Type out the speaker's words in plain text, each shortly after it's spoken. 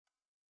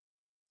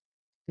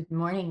Good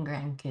morning,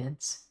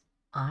 grandkids.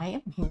 I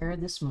am here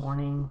this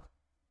morning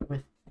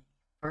with the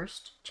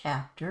first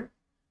chapter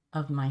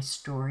of my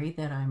story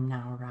that I'm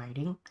now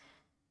writing,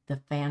 The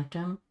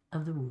Phantom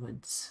of the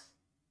Woods.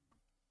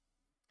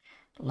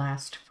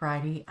 Last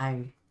Friday,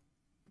 I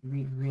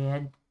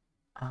reread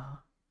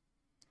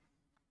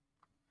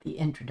the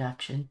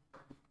introduction,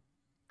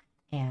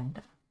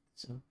 and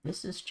so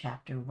this is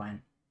chapter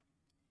 1.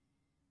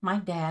 My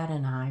dad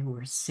and I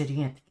were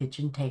sitting at the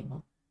kitchen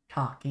table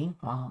talking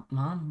while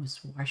Mom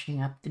was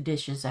washing up the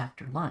dishes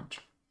after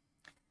lunch.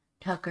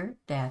 "Tucker,"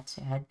 Dad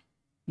said,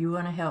 "you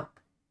want to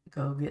help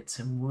go get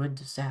some wood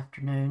this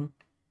afternoon?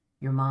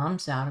 Your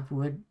mom's out of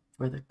wood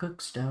for the cook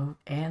stove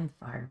and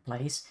the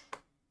fireplace,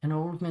 and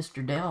old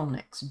Mr. Dell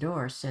next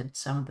door said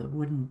some of the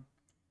wooden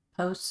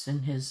posts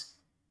in his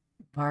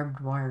barbed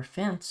wire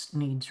fence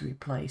needs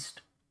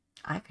replaced.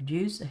 I could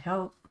use the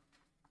help."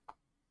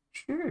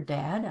 "Sure,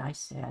 Dad," I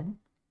said,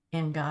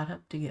 and got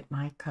up to get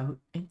my coat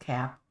and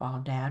cap while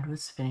Dad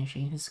was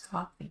finishing his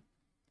coffee.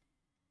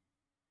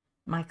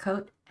 My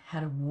coat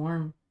had a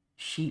warm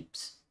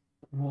sheep's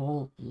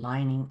wool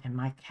lining, and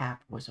my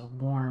cap was a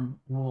warm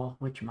wool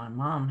which my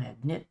mom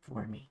had knit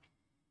for me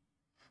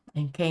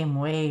and came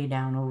way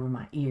down over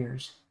my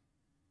ears.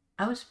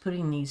 I was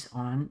putting these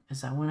on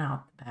as I went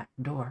out the back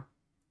door,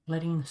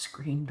 letting the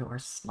screen door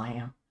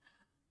slam.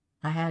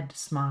 I had to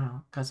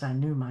smile because I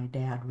knew my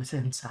dad was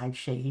inside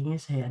shaking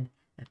his head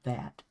at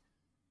that.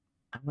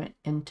 I went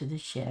into the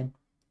shed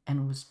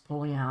and was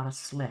pulling out a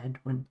sled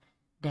when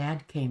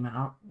Dad came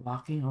out,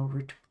 walking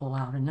over to pull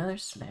out another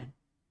sled.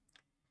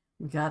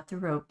 We got the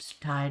ropes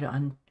tied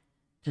on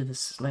to the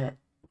sled,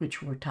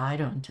 which were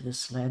tied onto the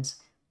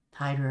sleds,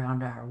 tied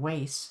around our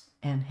waists,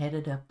 and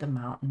headed up the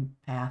mountain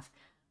path,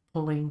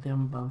 pulling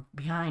them both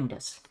behind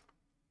us.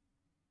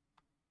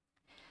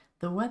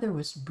 The weather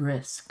was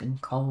brisk and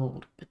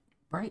cold, but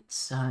bright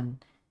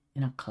sun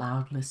in a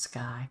cloudless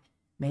sky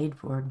made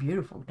for a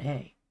beautiful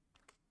day,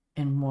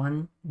 and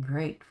one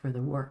great for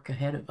the work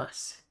ahead of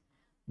us.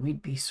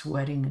 We'd be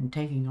sweating and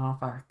taking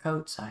off our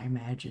coats, I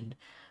imagined,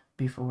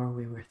 before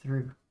we were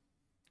through.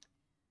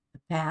 The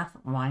path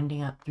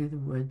winding up through the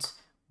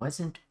woods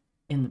wasn't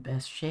in the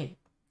best shape.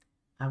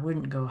 I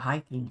wouldn't go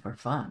hiking for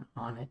fun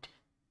on it.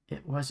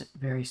 It wasn't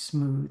very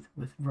smooth,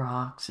 with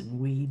rocks and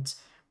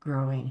weeds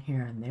growing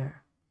here and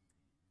there.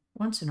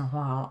 Once in a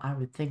while, I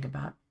would think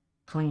about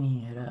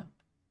cleaning it up.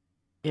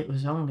 It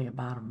was only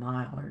about a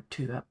mile or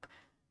two up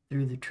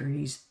through the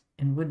trees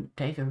and wouldn't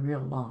take a real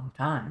long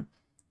time,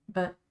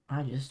 but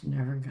I just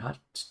never got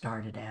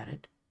started at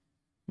it.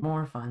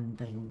 More fun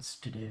things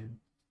to do.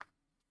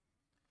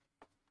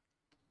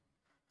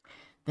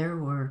 There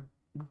were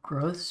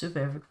growths of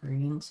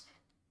evergreens,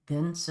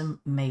 then some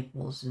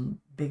maples and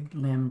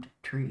big-limbed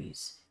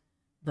trees.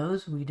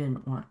 Those we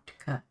didn't want to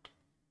cut.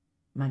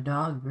 My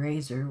dog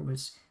Razor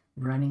was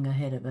running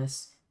ahead of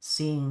us,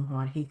 seeing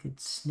what he could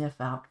sniff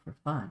out for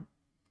fun.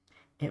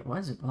 It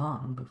wasn't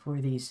long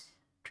before these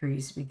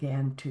trees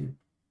began to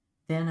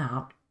thin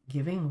out,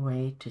 giving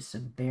way to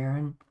some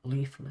barren,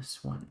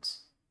 leafless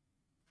ones.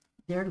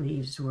 Their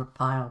leaves were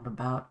piled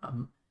about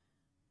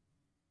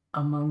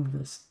among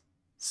the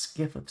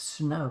skiff of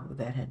snow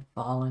that had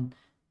fallen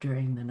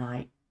during the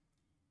night.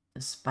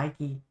 The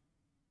spiky,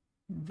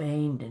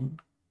 veined and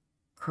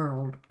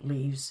curled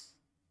leaves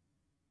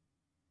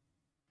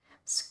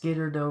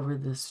skittered over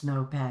the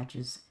snow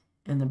patches,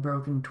 and the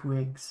broken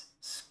twigs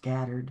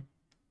scattered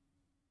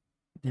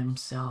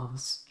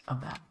themselves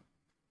about.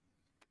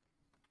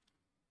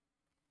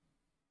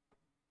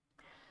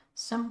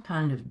 Some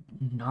kind of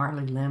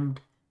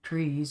gnarly-limbed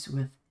trees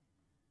with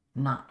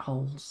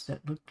knotholes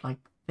that looked like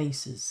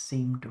faces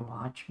seemed to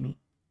watch me.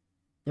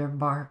 Their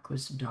bark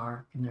was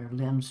dark and their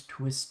limbs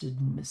twisted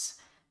and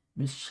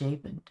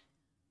misshapen,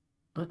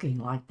 looking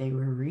like they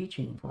were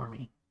reaching for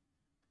me.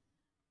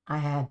 I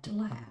had to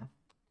laugh.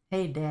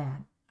 "Hey,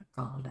 Dad," I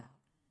called out,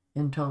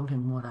 and told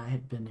him what I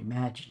had been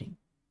imagining.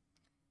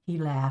 He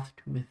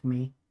laughed with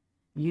me,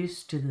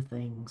 used to the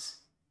things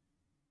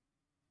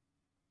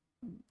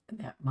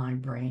that my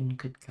brain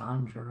could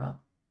conjure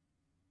up.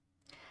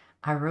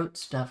 I wrote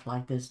stuff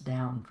like this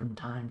down from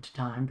time to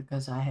time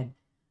because I had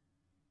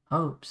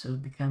hopes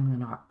of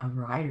becoming a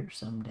writer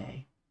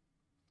someday.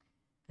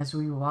 As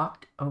we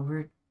walked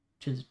over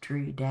to the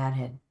tree Dad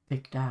had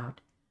picked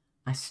out,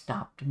 I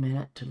stopped a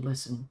minute to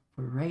listen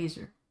for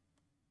Razor.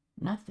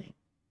 Nothing.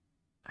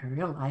 I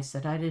realized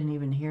that I didn't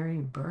even hear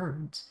any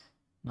birds,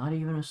 not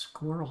even a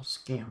squirrel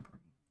scampering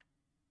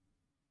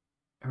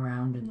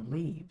around in the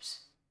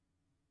leaves.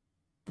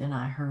 Then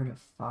I heard a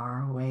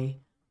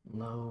faraway,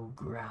 low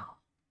growl.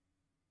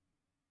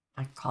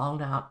 I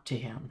called out to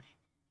him,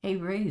 "Hey,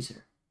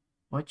 Razor,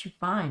 what you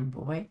find,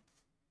 boy?"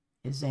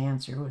 His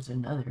answer was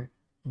another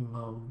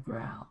low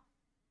growl.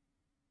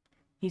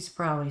 "He's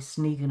probably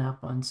sneaking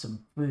up on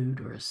some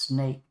food or a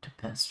snake to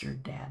pester,"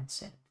 Dad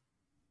said.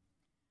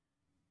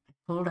 I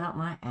pulled out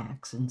my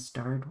axe and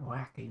started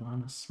whacking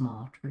on a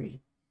small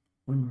tree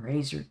when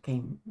Razor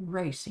came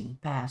racing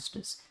past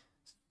us,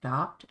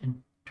 stopped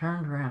and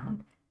turned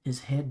round,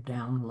 his head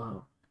down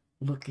low,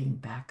 looking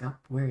back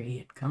up where he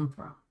had come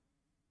from.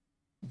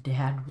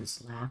 Dad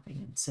was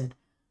laughing and said,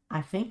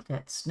 "I think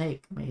that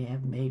snake may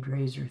have made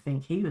Razor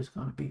think he was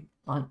going to be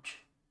lunch."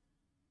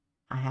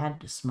 I had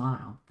to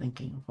smile,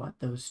 thinking of what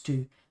those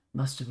two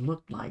must have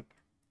looked like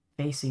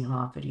facing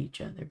off at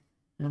each other,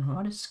 and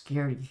what a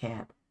scaredy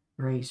cat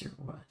Razor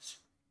was.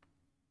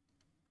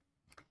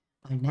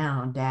 By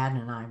now, Dad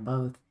and I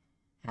both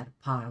had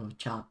a pile of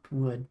chopped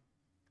wood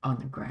on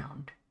the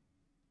ground,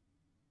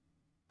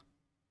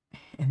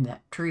 and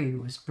that tree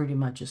was pretty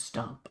much a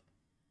stump.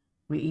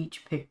 We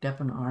each picked up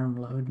an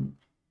armload and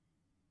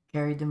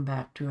carried them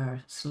back to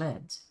our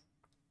sleds.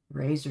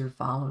 Razor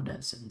followed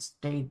us and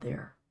stayed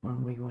there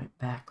when we went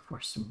back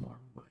for some more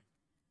wood.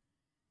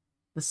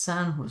 The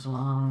sun was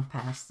long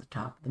past the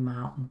top of the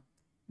mountain,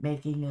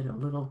 making it a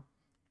little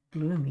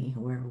gloomy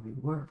where we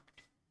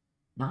worked.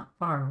 Not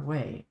far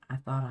away, I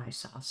thought I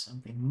saw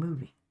something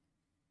moving.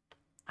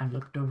 I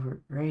looked over at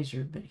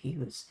Razor, but he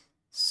was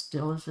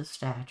still as a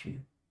statue.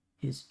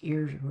 His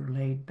ears were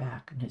laid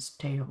back and his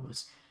tail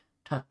was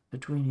tucked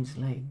between his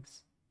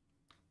legs.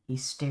 He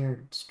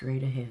stared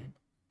straight ahead.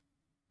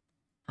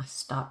 I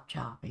stopped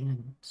chopping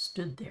and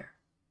stood there.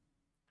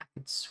 I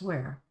could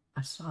swear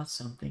I saw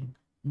something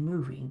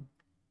moving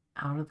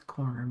out of the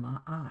corner of my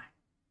eye.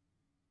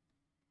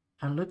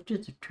 I looked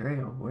at the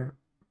trail where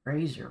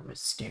Razor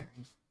was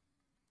staring.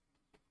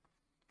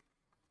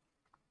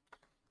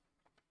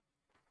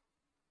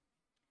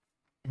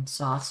 And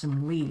saw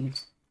some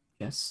leaves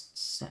just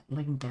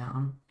settling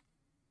down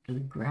to the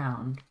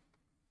ground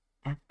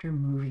after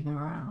moving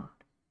around.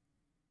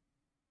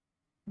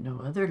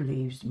 No other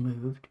leaves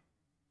moved.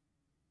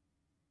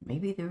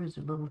 Maybe there was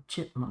a little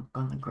chipmunk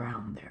on the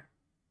ground there.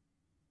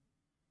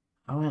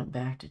 I went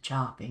back to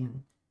chopping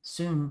and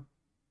soon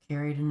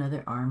carried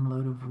another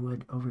armload of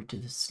wood over to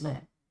the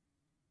sled.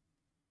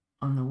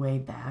 On the way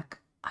back,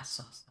 I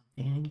saw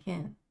something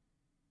again.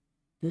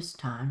 This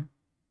time,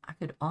 I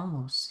could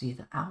almost see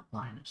the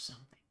outline of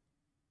something.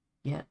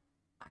 Yet,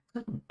 I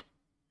couldn't.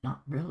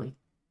 Not really.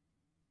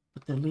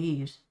 But the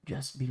leaves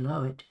just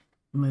below it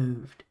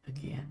moved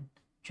again,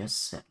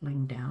 just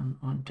settling down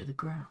onto the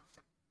ground.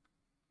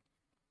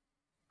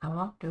 I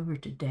walked over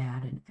to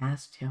Dad and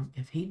asked him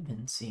if he'd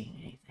been seeing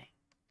anything.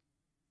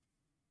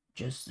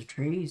 "Just the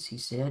trees," he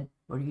said.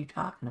 "What are you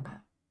talking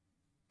about?"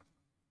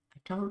 I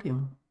told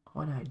him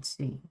what I'd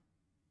seen.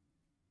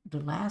 The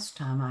last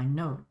time I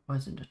know it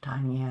wasn't a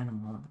tiny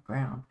animal on the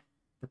ground,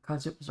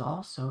 because it was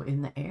also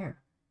in the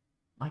air,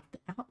 like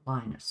the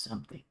outline of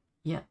something,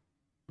 yet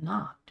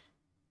not,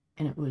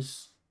 and it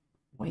was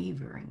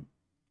wavering.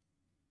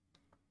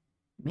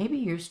 "Maybe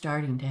you're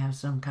starting to have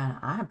some kind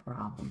of eye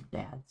problem,"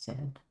 Dad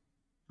said.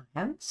 "I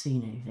haven't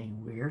seen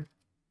anything weird,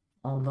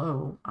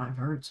 although I've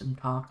heard some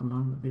talk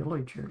among the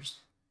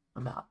villagers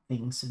about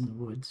things in the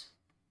woods."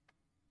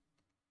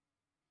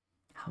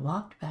 I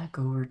walked back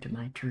over to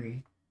my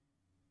tree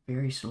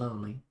very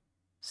slowly,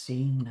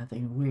 seeing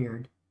nothing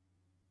weird,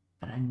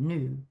 but I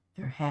knew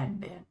there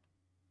had been.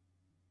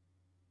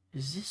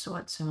 Is this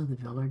what some of the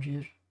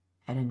villagers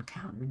had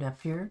encountered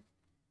up here?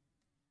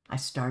 I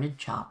started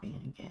chopping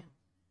again.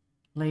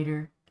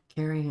 Later,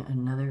 carrying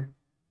another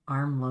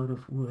armload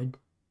of wood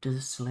to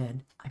the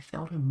sled, I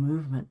felt a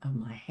movement of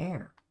my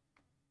hair,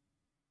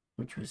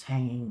 which was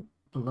hanging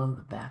below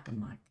the back of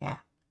my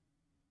cap.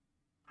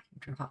 I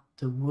dropped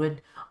the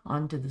wood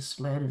onto the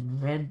sled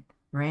and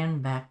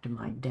ran back to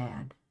my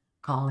dad,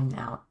 calling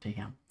out to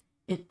him,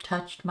 "It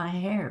touched my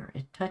hair!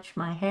 It touched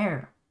my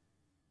hair!"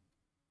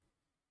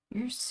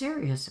 "You're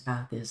serious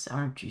about this,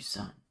 aren't you,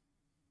 son?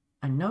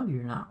 I know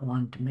you're not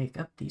one to make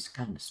up these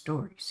kind of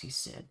stories," he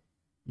said,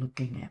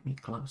 looking at me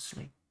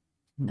closely.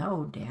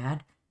 "No,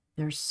 Dad,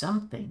 there's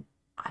something.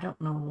 I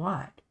don't know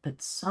what,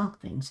 but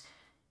something's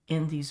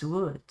in these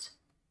woods.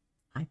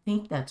 I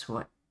think that's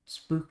what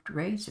spooked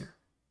Razor,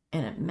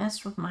 and it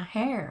messed with my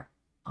hair,"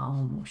 I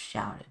almost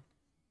shouted.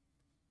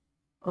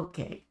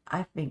 "Okay,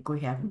 I think we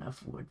have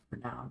enough wood for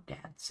now,"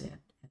 Dad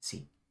said as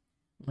he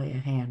lay a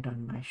hand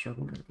on my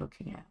shoulder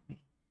looking at me.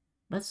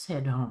 "Let's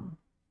head home."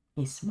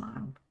 He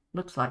smiled.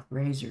 Looks like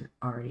Razor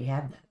already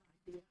had that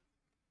idea.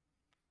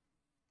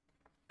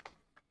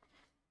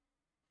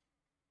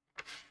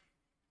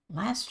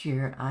 Last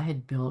year, I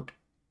had built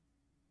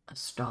a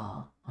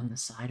stall on the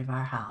side of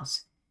our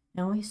house,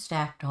 and we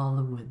stacked all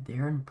the wood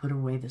there and put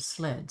away the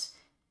sleds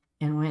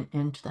and went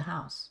into the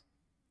house.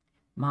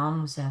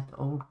 Mom was at the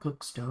old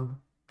cook stove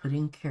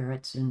putting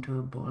carrots into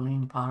a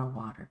boiling pot of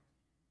water.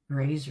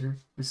 Razor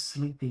was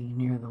sleeping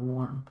near the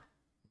warm,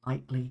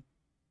 lightly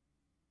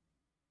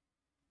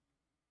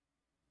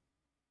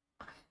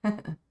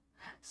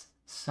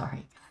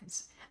sorry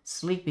guys,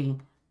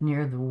 sleeping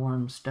near the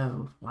warm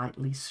stove,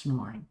 lightly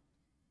snoring.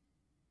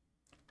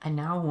 I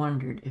now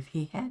wondered if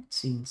he had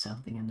seen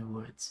something in the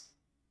woods,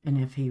 and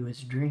if he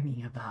was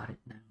dreaming about it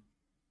now.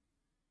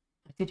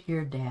 I could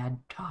hear Dad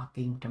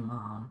talking to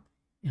Mom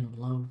in a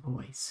low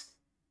voice,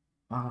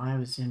 while I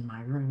was in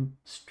my room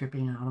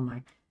stripping out of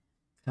my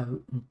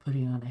coat and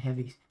putting on a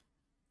heavy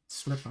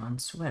slip-on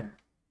sweater.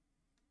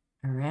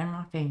 I ran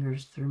my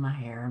fingers through my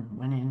hair and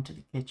went into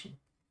the kitchen.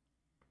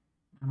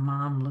 My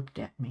mom looked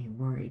at me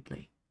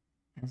worriedly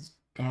as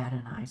Dad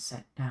and I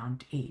sat down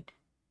to eat.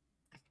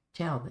 I could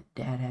tell that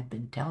Dad had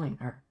been telling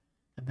her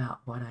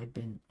about what I'd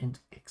been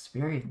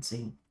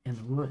experiencing in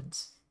the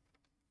woods.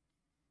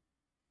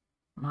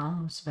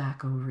 Mom was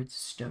back over at the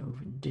stove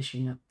and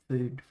dishing up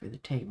food for the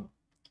table.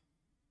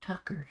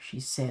 "Tucker," she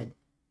said,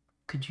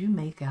 "could you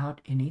make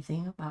out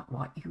anything about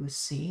what you was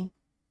seeing?"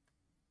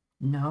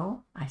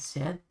 "No," I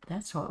said,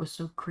 "that's what was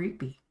so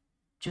creepy.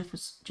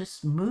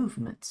 Just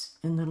movements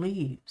in the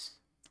leaves,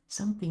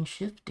 something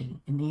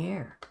shifting in the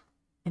air.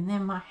 And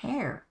then my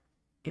hair.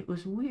 It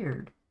was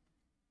weird."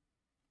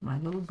 My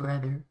little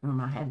brother,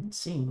 whom I hadn't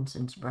seen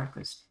since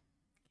breakfast,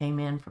 came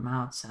in from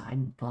outside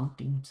and plunked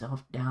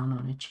himself down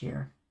on a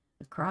chair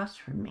across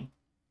from me.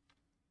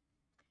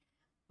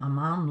 My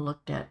mom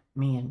looked at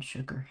me and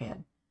shook her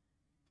head,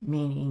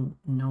 meaning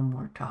no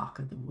more talk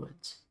of the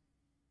woods.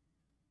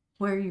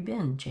 "Where you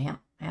been,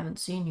 Champ? Haven't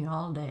seen you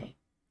all day.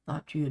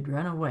 Thought you had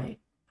run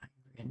away." I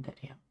grinned at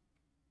him.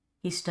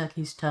 He stuck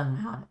his tongue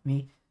out at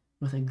me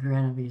with a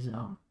grin of his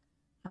own.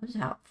 "I was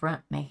out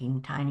front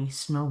making tiny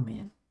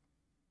snowmen."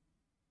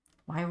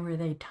 "Why were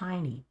they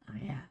tiny?" I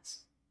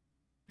asked.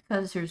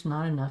 "Because there's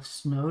not enough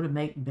snow to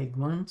make big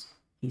ones,"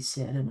 he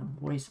said in a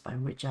voice by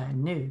which I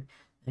knew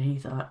that he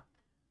thought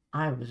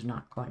I was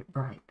not quite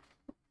bright.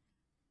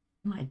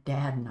 My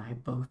dad and I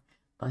both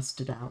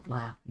busted out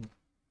laughing.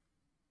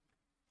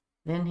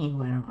 Then he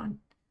went on.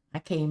 "I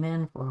came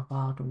in for a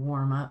while to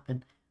warm up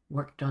and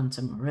worked on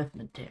some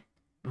arithmetic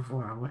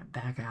before I went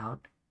back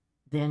out.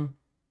 Then,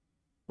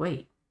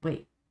 wait,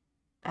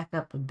 back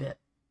up a bit.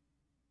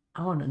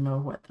 I want to know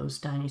what those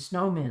tiny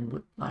snowmen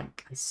look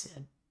like," I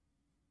said.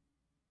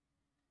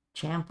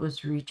 Champ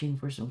was reaching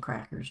for some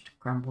crackers to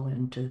crumble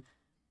into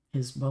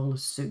his bowl of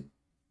soup.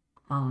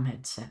 Mom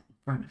had sat in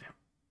front of him,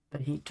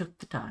 but he took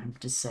the time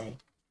to say,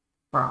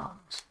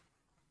 "Frogs."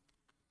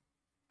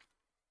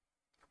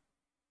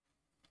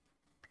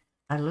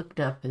 I looked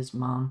up as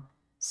Mom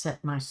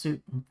set my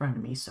soup in front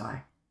of me, so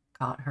I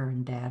caught her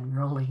and Dad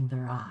rolling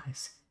their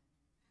eyes.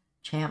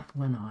 Champ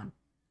went on,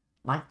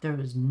 like there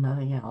was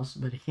nothing else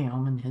but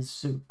him and his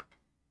soup.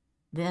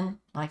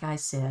 "Then, like I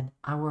said,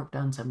 I worked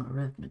on some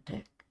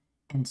arithmetic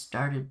and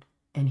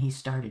he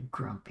started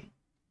grumping."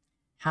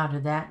 "How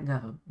did that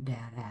go?"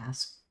 Dad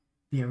asked.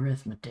 "The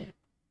arithmetic."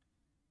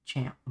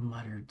 Champ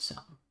muttered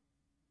something,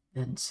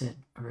 then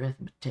said,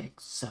 "Arithmetic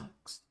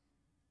sucks."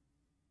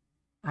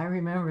 "I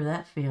remember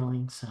that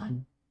feeling,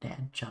 son,"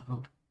 Dad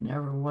chuckled.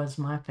 "Never was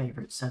my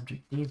favorite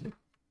subject either."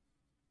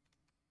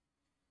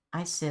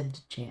 I said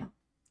to Champ,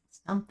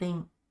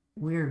 "Something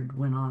weird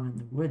went on in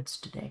the woods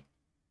today."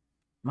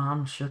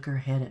 Mom shook her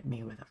head at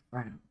me with a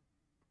frown.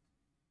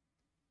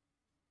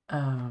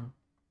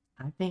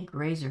 I think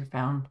Razor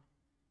found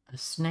a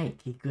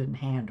snake he couldn't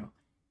handle.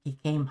 He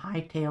came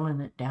hightailing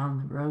it down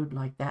the road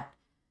like that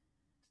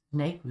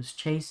snake was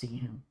chasing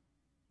him."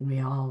 We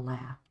all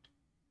laughed.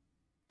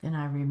 Then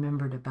I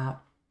remembered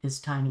about his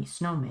tiny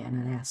snowman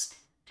and asked,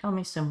 "Tell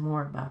me some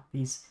more about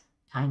these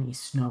tiny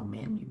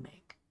snowmen you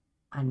make.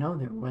 I know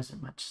there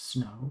wasn't much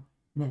snow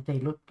and that they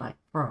looked like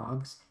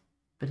frogs,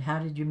 but how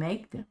did you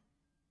make them?"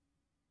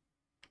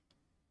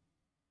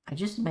 "I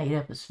just made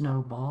up a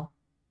snowball,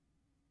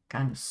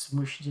 kind of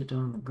smooshed it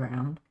on the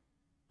ground.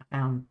 I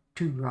found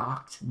 2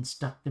 rocks and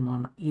stuck them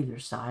on either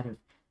side of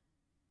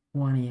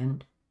one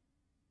end.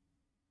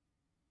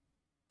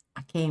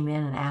 I came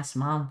in and asked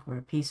Mom for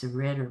a piece of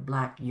red or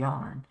black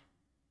yarn.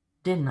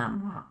 Didn't I,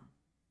 Mom?"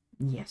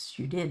 "Yes,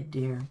 you did,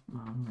 dear,"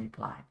 Mom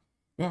replied.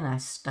 "Then I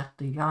stuck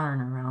the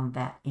yarn around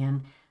that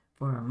end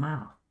for a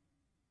mouth.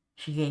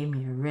 She gave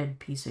me a red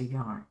piece of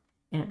yarn,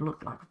 and it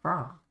looked like a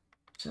frog.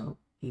 So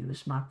he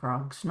was my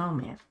frog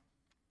snowman."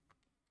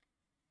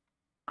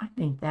 "I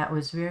think that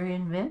was very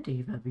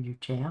inventive of you,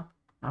 Champ.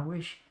 I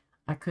wish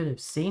I could have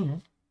seen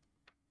it."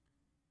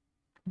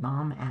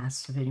 Mom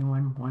asked if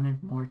anyone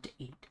wanted more to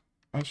eat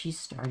as she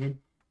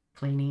started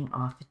cleaning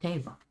off the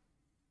table.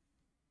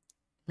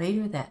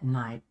 Later that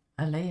night,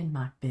 I lay in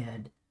my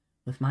bed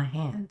with my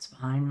hands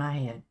behind my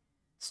head,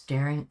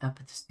 staring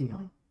up at the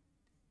ceiling.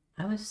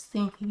 I was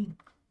thinking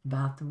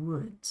about the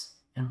woods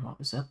and what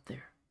was up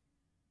there.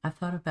 I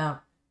thought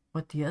about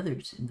what the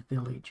others in the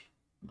village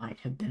might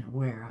have been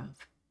aware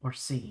of or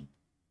seen.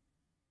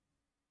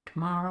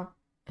 Tomorrow,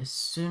 as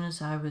soon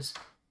as I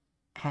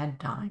had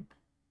time,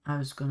 I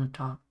was going to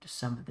talk to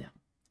some of them,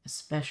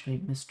 especially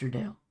Mr.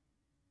 Dell.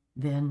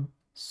 Then,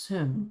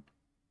 soon,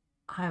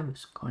 I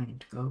was going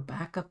to go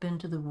back up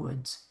into the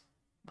woods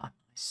by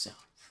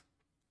myself.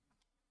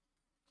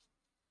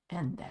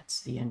 And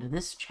that's the end of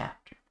this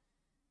chapter.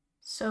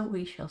 So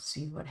we shall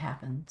see what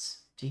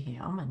happens to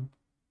him and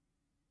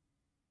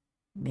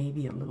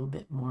maybe a little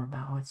bit more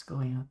about what's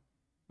going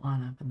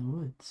on up in the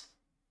woods.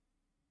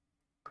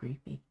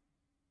 Creepy.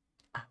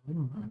 I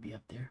wouldn't want to be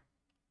up there.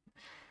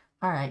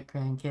 All right,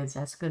 grandkids,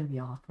 that's going to be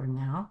all for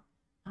now.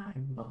 I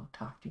will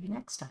talk to you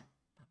next time.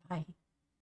 Bye-bye.